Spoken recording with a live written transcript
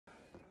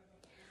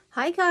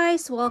Hi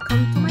guys!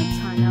 Welcome to my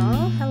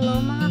channel. Hello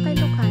mga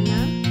kailokana.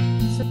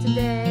 So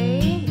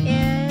today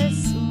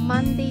is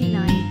Monday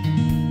night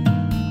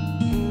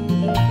and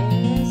it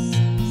is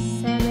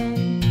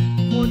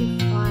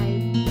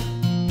 7:45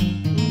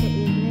 in the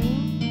evening.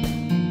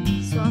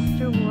 So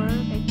after work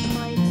I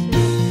try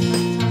to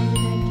have time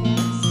with my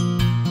kids,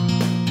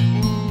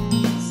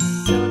 and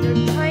so they're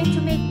trying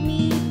to make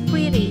me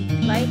pretty,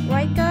 right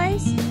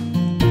guys?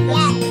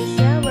 That's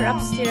Misha. We're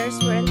upstairs,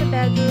 we're in the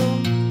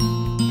bedroom.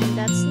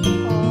 That's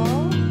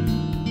Nicole.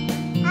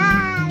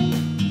 Hi.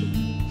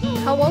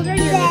 How old are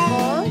you,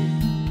 Nicole?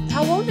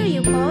 How old are you,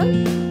 Nicole?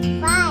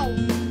 5.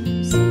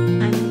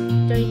 I'm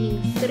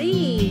turning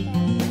 3.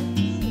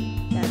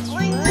 That's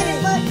right. What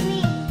about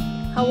me?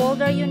 How old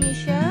are you,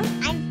 Nisha?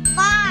 I'm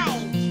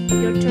 5.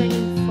 You're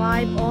turning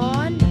 5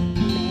 on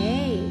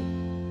May.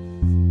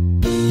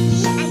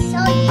 I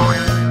saw you.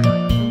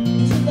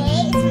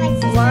 Today is my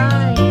sister's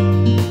Why?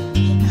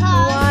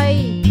 because Why?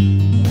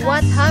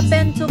 What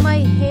happened to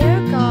my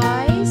hair,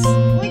 guys?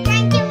 we're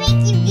trying to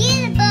make you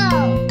beautiful.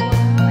 Wow,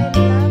 I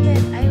love it.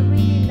 I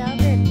really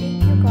love it.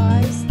 Thank you,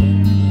 guys.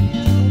 Thank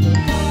you.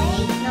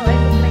 Okay? Now I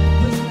look like a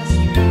Christmas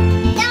tree.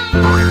 No.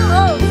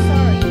 Oh,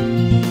 sorry.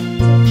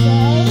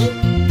 Today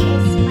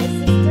is my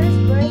sister's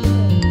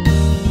birthday.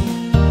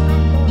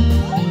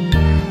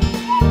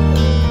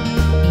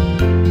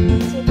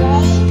 Today,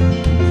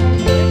 her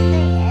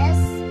birthday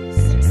is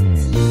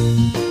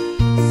 16.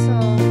 So,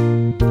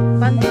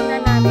 banding na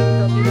namin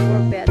to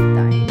before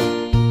bedtime.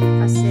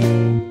 Kasi,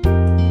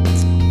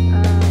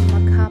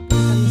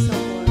 maghapon kami sa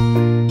work.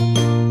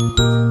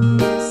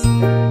 Yes,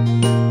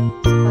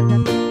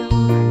 pagdating ng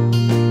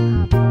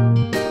hapon,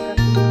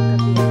 pagdating ng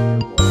gabi after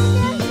work,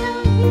 You're so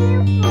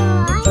beautiful.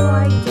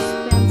 try to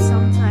spend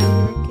some time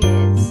with the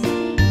kids.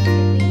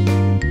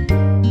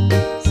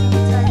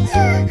 Sometimes,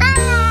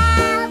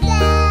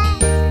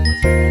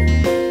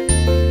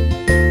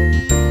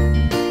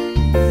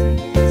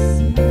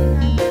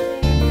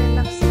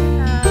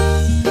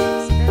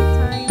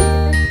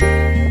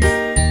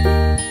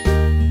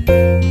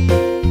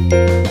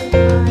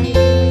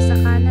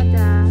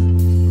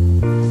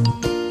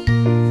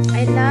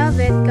 I love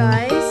it,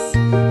 guys.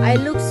 I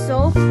look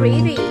so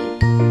pretty.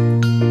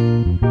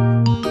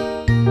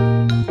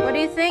 What do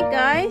you think,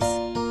 guys?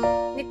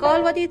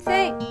 Nicole, what do you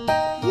think?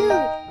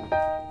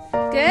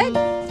 Good?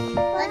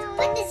 Let's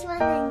put this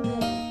one on you.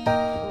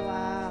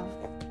 Wow.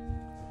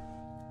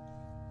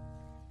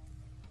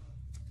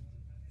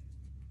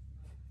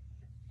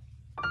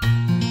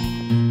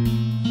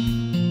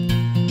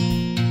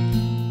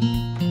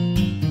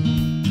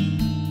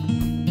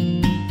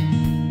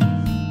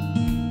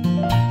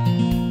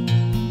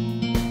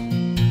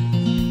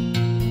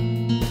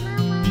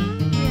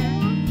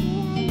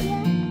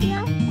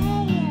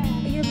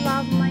 You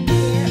love my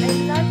hair. I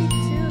love it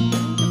too.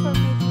 Thank you for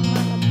making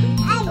Mama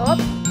pretty. Oh,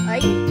 ay.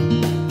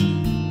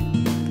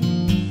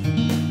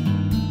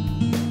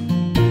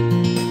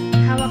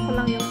 Hawak ko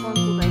lang yung phone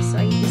ko, guys. So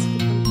I just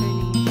keep on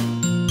turning it.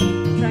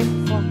 Try to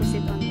focus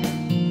it on there.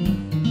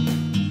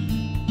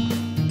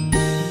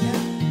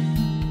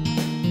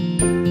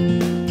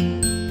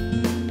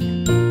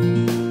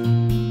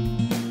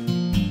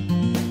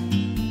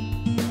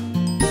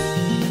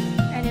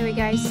 Anyway,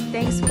 guys,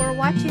 thanks for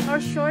watching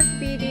our short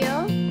video.